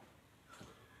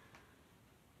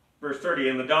 Verse 30,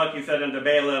 and the donkey said unto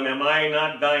Balaam, am I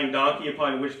not thine donkey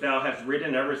upon which thou hast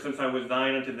ridden ever since I was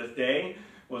thine unto this day?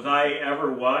 Was I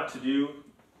ever wont to do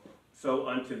so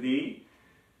unto thee?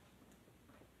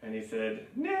 And he said,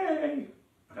 nay.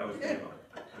 That was Balaam.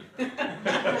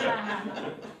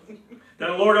 Then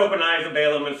the Lord opened the eyes of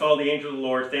Balaam and saw the angel of the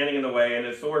Lord standing in the way, and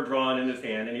his sword drawn in his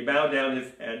hand. And he bowed down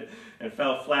his head and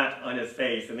fell flat on his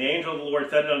face. And the angel of the Lord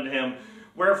said unto him,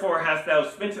 wherefore hast thou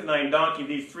smitten thine donkey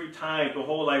these 3 times?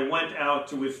 Behold, I went out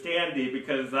to withstand thee,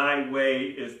 because thy way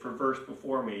is perverse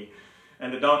before me.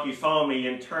 And the donkey saw me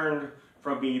and turned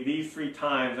from me these 3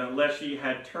 times. Unless she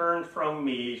had turned from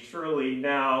me, surely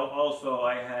now also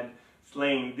I had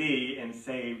slain thee and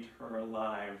saved her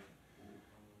alive.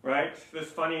 Right? This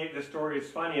story is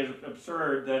funny. It's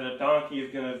absurd that a donkey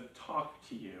is going to talk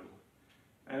to you.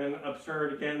 And then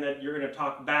absurd again that you're going to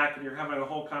talk back and you're having a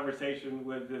whole conversation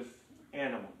with this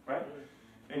animal, right?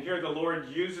 And here the Lord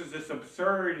uses this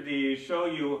absurdity to show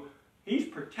you He's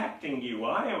protecting you.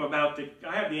 I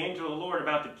have the angel of the Lord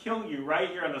about to kill you right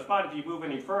here on the spot if you move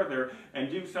any further and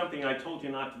do something I told you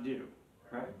not to do,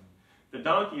 right? The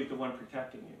donkey is the one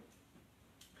protecting you.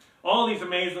 All these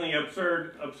amazingly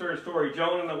absurd stories.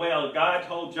 Jonah and the whale. God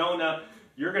told Jonah,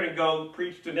 you're going to go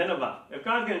preach to Nineveh. If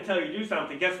God's going to tell you to do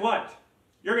something, guess what?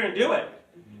 You're going to do it.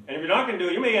 And if you're not going to do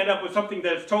it, you may end up with something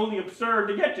that's totally absurd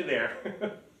to get you there.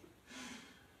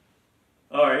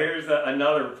 All right, here's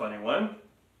another funny one.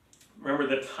 Remember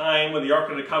the time when the Ark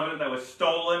of the Covenant that was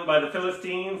stolen by the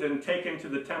Philistines and taken to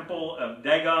the temple of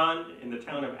Dagon in the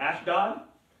town of Ashdod? Is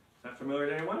that familiar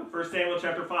to anyone? 1 Samuel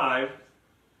chapter 5,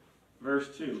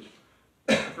 verse 2.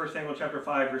 1 Samuel chapter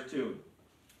 5, verse 2.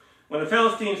 When the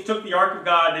Philistines took the Ark of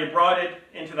God, they brought it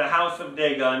into the house of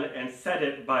Dagon and set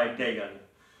it by Dagon.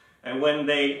 And when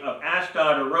they of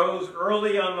Ashdod arose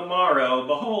early on the morrow,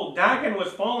 behold, Dagon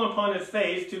was fallen upon his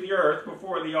face to the earth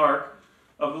before the ark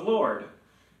of the Lord.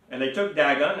 And they took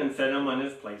Dagon and set him on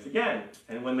his place again.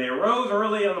 And when they arose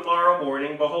early on the morrow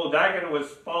morning, behold, Dagon was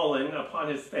fallen upon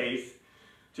his face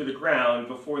to the ground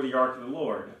before the ark of the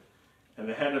Lord. And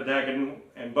the head of Dagon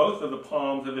and both of the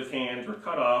palms of his hands were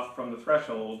cut off from the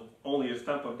threshold. Only a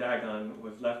stump of Dagon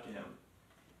was left to him.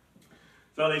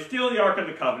 So they steal the Ark of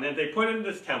the Covenant. They put it in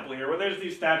this temple here where there's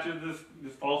these statues of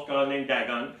this false god named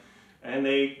Dagon. And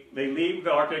they leave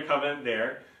the Ark of the Covenant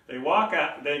there. They walk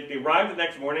out. They arrive the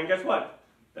next morning. And guess what?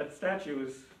 That statue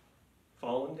is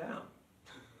fallen down.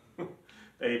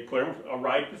 They put him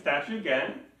right the statue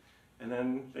again. And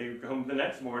then they come the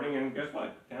next morning. And guess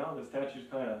what? Now the statue's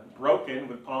kind of broken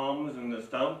with palms and the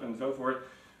stump and so forth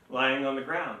lying on the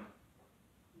ground.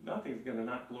 Nothing's going to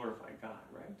not glorify God,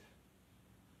 right?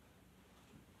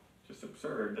 Just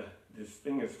absurd. This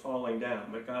thing is falling down.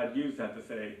 But God used that to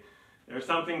say, there's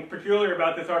something peculiar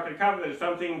about this Ark of the Covenant. There's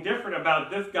something different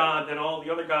about this God than all the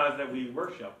other gods that we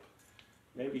worship.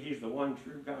 Maybe He's the one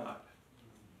true God.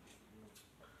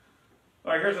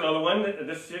 All right, here's another one.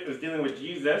 This is dealing with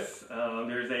Jesus.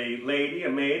 There's a lady, a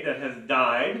maid, that has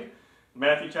died.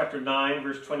 Matthew chapter 9,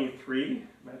 verse 23.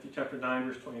 Matthew chapter 9,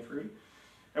 verse 23.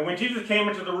 And when Jesus came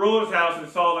into the ruler's house and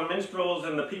saw the minstrels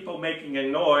and the people making a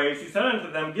noise, He said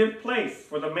unto them, give place,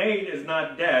 for the maid is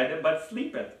not dead, but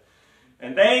sleepeth.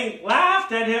 And they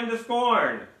laughed at Him to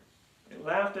scorn. They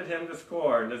laughed at Him to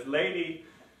scorn. This lady,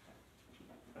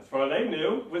 as far as they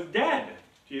knew, was dead.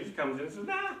 Jesus comes in and says,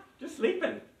 nah, just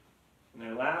sleeping. And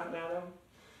they're laughing at Him.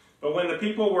 But when the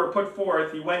people were put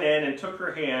forth, He went in and took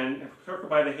her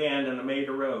by the hand, and the maid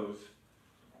arose.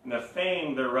 And the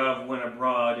fame thereof went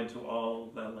abroad into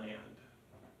all the land.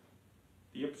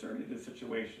 the absurdity of the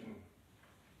situation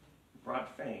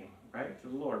brought fame, right, to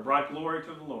the Lord, brought glory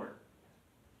to the Lord.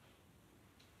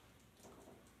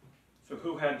 So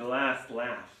who had the last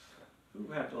laugh?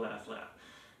 Who had the last laugh?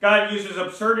 God uses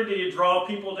absurdity to draw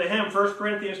people to him. 1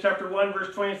 Corinthians chapter 1,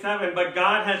 verse 27, but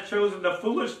God has chosen the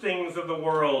foolish things of the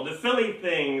world, the silly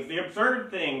things, the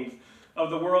absurd things of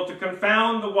the world to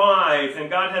confound the wise. And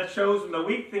God has chosen the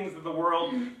weak things of the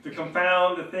world to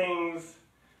confound the things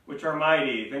which are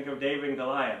mighty. Think of David and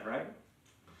Goliath, right?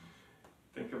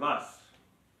 Think of us.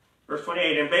 Verse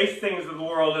 28, and base things of the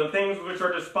world and things which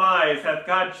are despised hath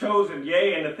God chosen,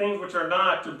 yea, and the things which are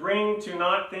not, to bring to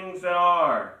naught things that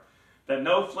are, that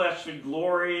no flesh should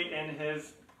glory in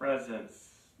his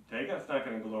presence. Dagon's not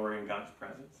going to glory in God's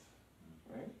presence,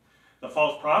 right? The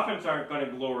false prophets aren't going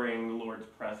to glory in the Lord's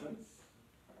presence.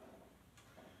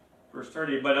 Verse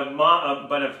 30, but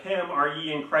of him are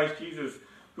ye in Christ Jesus,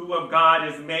 who of God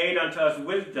is made unto us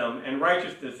wisdom and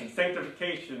righteousness and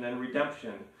sanctification and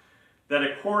redemption, that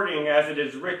according as it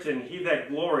is written, he that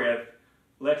glorieth,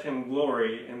 let him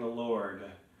glory in the Lord.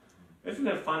 Isn't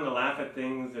it fun to laugh at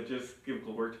things that just give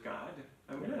glory to God?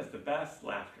 I mean, that's the best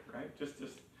laughter, right? Just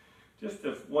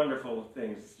the wonderful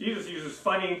things. Jesus uses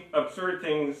funny, absurd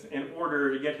things in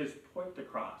order to get his point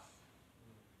across.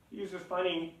 He uses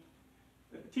funny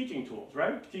teaching tools,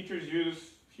 right? Teachers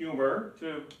use humor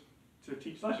to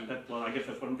teach lessons. Well, I guess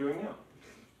that's what I'm doing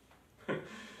now.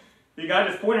 He got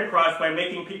his point across by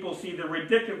making people see the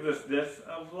ridiculousness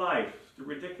of life. The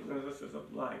ridiculousness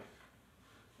of life.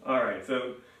 All right,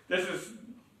 so this is,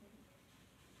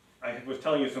 I was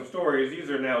telling you some stories. These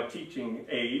are now teaching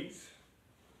aids.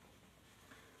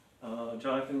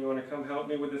 Jonathan, you want to come help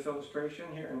me with this illustration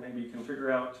here? And maybe you can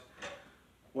figure out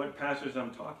what passage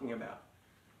I'm talking about.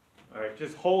 All right,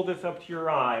 just hold this up to your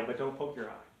eye, but don't poke your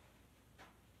eye.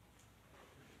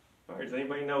 All right, does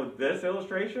anybody know this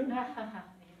illustration?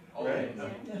 Right.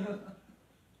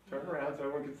 Turn around so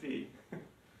everyone can see.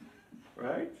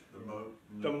 Right? The moat.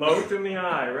 The moat in the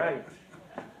eye, right.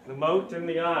 The moat in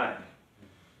the eye.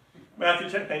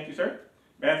 Thank you, sir.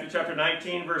 Matthew chapter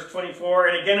 19, verse 24.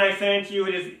 And again I say unto you,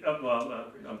 it is...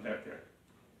 I'm back there.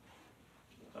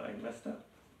 I messed up.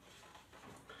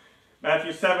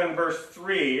 Matthew 7, verse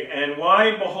 3. And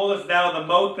why beholdest thou the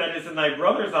mote that is in thy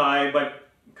brother's eye, but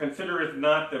considerest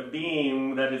not the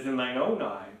beam that is in thine own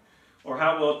eye? Or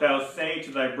how wilt thou say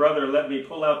to thy brother, let me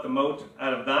pull out the mote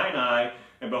out of thine eye,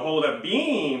 and behold, a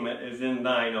beam is in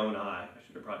thine own eye? I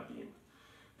should have brought a beam.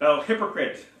 Thou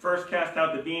hypocrite, first cast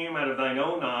out the beam out of thine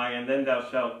own eye, and then thou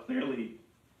shalt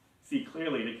see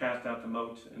clearly to cast out the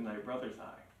mote in thy brother's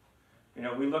eye. You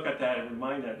know, we look at that and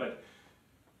remind that, but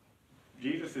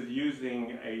Jesus is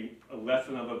using a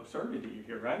lesson of absurdity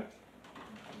here, right?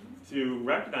 To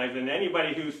recognize, and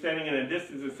anybody who's standing in a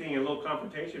distance and seeing a little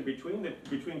confrontation between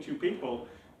two people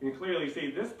can clearly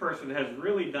see this person has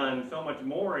really done so much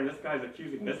more, and this guy's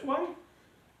accusing this one?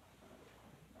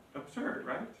 Absurd,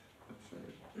 right?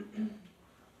 Absurd.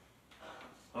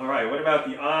 All right, what about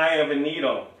the eye of a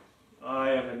needle?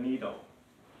 Eye of a needle.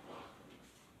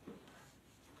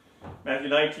 Matthew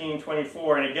 19,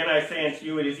 24, and again I say unto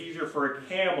you, it is easier for a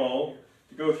camel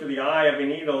to go through the eye of a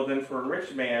needle than for a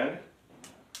rich man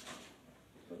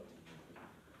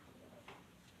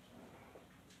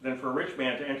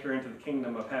to enter into the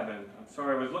kingdom of heaven. I'm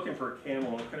sorry, I was looking for a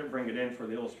camel and couldn't bring it in for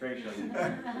the illustration.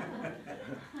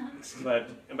 But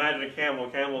imagine a camel.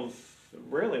 A camel's a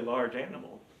really large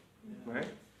animal, right?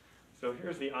 So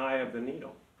here's the eye of the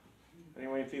needle.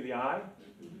 Anyone see the eye?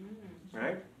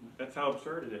 Right? That's how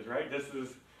absurd it is, right? This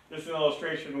is an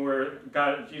illustration where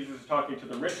Jesus is talking to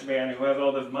the rich man who has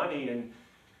all this money and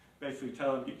basically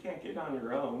telling him, you can't get on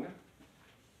your own.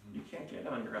 You can't get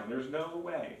on your own. There's no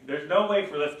way. There's no way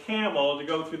for this camel to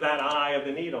go through that eye of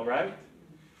the needle, right?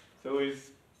 So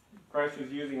Christ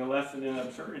is using a lesson in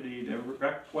absurdity to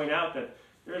point out that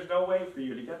there's no way for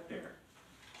you to get there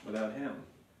without him.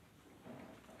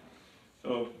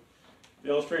 So the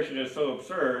illustration is so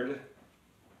absurd,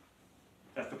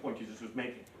 that's the point Jesus is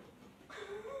making.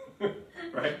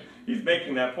 Right? He's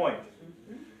making that point.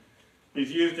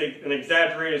 He's used an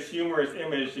exaggerated, humorous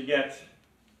image to get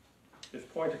his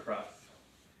point across.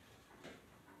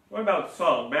 What about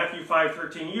salt? Matthew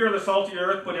 5:13. Ye are the salt of the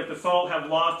earth, but if the salt have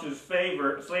lost his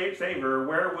savor,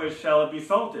 wherewith shall it be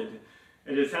salted?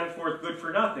 It is henceforth good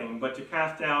for nothing, but to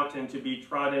cast out and to be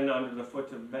trodden under the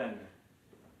foot of men.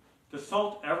 Does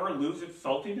salt ever lose its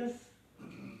saltiness?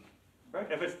 Right?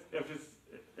 If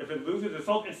it loses its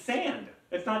salt, it's sand.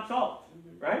 It's not salt,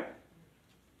 right?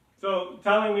 So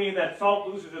telling me that salt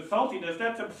loses its saltiness,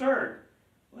 that's absurd.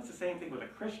 Well, that's the same thing with a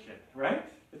Christian, right?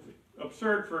 It's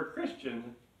absurd for a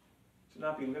Christian to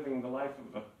not be living the life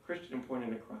of a Christian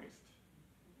pointing to Christ.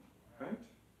 Right?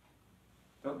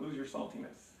 Don't lose your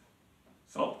saltiness.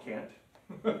 Salt can't.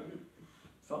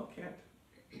 Salt can't.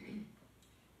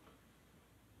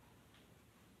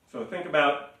 So think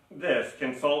about this.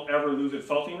 Can salt ever lose its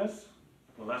saltiness?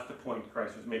 Well, that's the point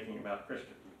Christ is making about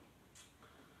Christian.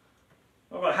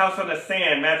 What about house on the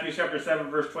sand? Matthew chapter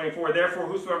 7, verse 24. Therefore,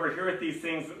 whosoever heareth these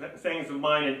sayings of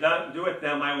mine and doeth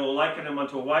them, I will liken him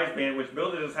unto a wise man which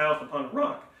builded his house upon a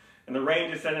rock. And the rain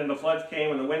descended, and the floods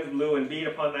came, and the winds blew and beat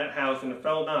upon that house, and it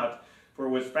fell not, for it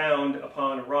was found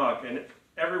upon a rock. And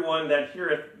everyone that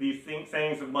heareth these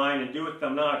sayings of mine and doeth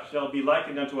them not shall be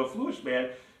likened unto a foolish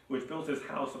man which built his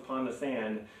house upon the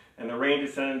sand. And the rain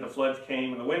descended, the floods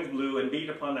came, and the winds blew and beat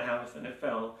upon the house, and it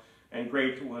fell, and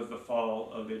great was the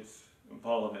fall of it.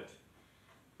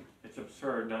 It's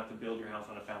absurd not to build your house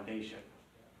on a foundation,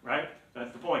 right?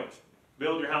 That's the point.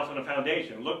 Build your house on a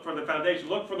foundation. Look for the foundation.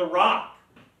 Look for the rock,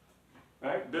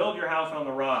 right? Build your house on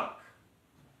the rock.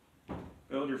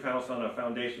 Build your house on a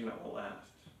foundation that will last.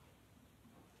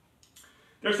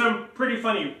 There's some pretty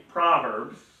funny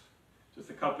proverbs. Just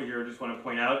a couple here I just want to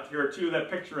point out. Here are two that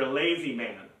picture a lazy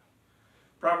man.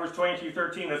 Proverbs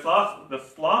 22:13, the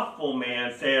slothful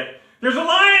man saith, "There's a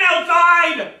lion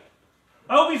outside!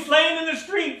 I will be slain in the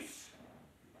streets."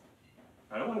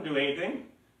 I don't want to do anything.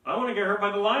 I want to get hurt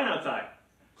by the lion outside.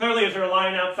 Clearly, is there a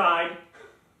lion outside?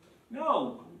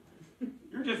 No.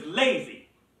 You're just lazy.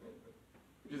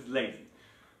 You're just lazy.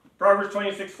 Proverbs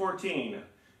 26:14,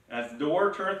 as the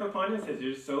door turneth upon his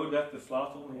hinges, so doth the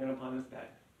slothful man upon his bed.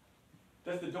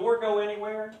 Does the door go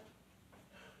anywhere?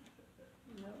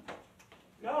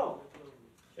 No.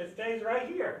 It stays right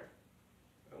here.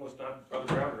 I almost knocked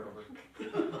Brother Robert over.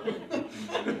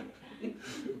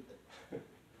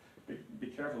 Be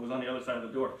careful, it was on the other side of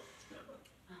the door.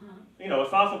 You know, a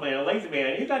slothful man, a lazy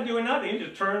man, he's not doing nothing. He's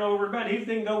just turning over the bed. He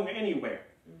didn't go anywhere.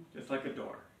 Just like a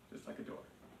door. Just like a door.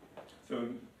 So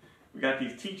we got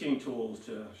these teaching tools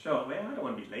to show, man, I don't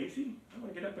want to be lazy. I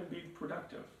want to get up and be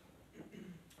productive.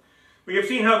 We have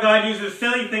seen how God uses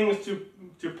silly things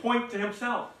to point to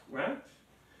himself, right?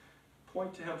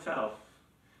 Point to himself.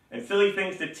 And silly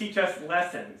things to teach us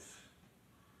lessons.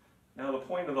 Now the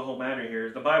point of the whole matter here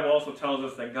is the Bible also tells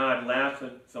us that God laughs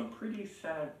at some pretty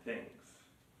sad things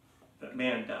that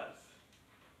man does.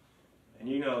 And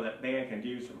you know that man can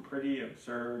do some pretty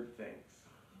absurd things.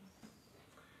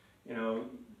 You know,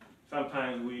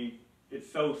 sometimes it's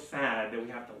so sad that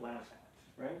we have to laugh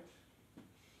at, right?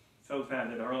 So sad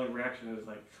that our only reaction is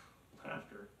like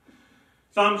laughter.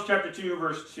 Psalms chapter 2,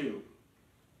 verse 2.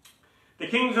 The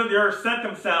kings of the earth set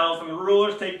themselves, and the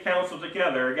rulers take counsel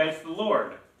together against the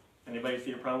Lord. Anybody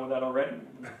see a problem with that already?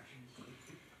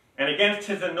 And against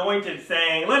his anointed,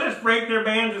 saying, let us break their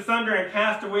bands asunder and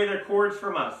cast away their cords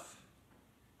from us.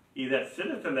 He that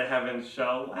sitteth in the heavens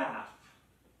shall laugh.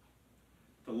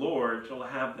 The Lord shall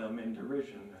have them in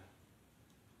derision.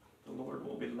 The Lord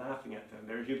will be laughing at them.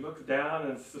 There he looks down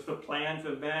and the plans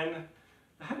of men.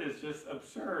 That is just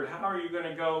absurd. How are you going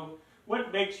to go?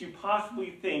 What makes you possibly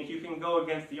think you can go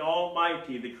against the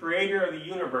Almighty, the creator of the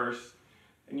universe,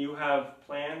 and you have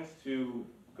plans to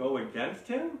go against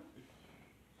him?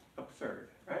 Absurd,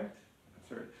 right?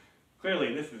 Absurd.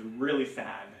 Clearly, this is really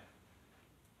sad.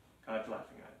 God's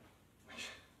laughing at it.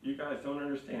 You guys don't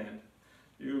understand.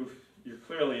 You're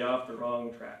clearly off the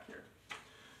wrong track here.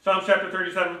 Psalm chapter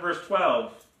 37, verse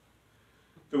 12.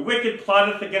 The wicked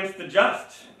plotteth against the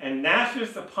just, and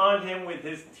gnasheth upon him with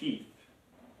his teeth.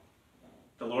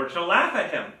 The Lord shall laugh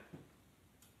at him,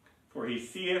 for he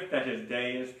seeth that his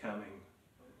day is coming.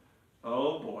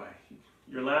 Oh boy,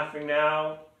 you're laughing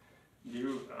now.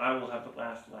 I will have the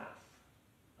last laugh.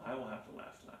 I will have the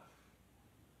last laugh.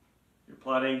 You're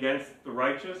plotting against the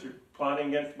righteous. You're plotting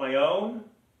against my own.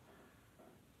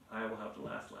 I will have the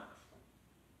last laugh.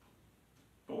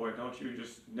 Boy, don't you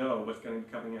just know what's going to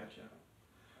be coming at you.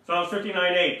 Psalm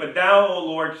 59:8. But thou, O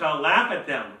Lord, shalt laugh at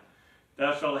them.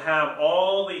 Thou shalt have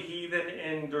all the heathen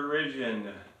in derision.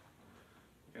 You're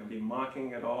going to be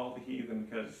mocking at all the heathen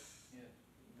because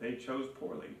they chose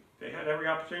poorly. They had every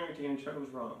opportunity and chose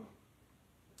wrong.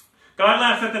 God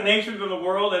laughs at the nations of the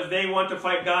world as they want to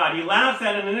fight God. He laughs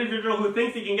at an individual who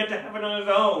thinks he can get to heaven on his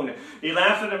own. He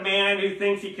laughs at a man who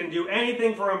thinks he can do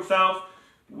anything for himself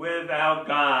without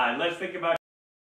God. Let's think about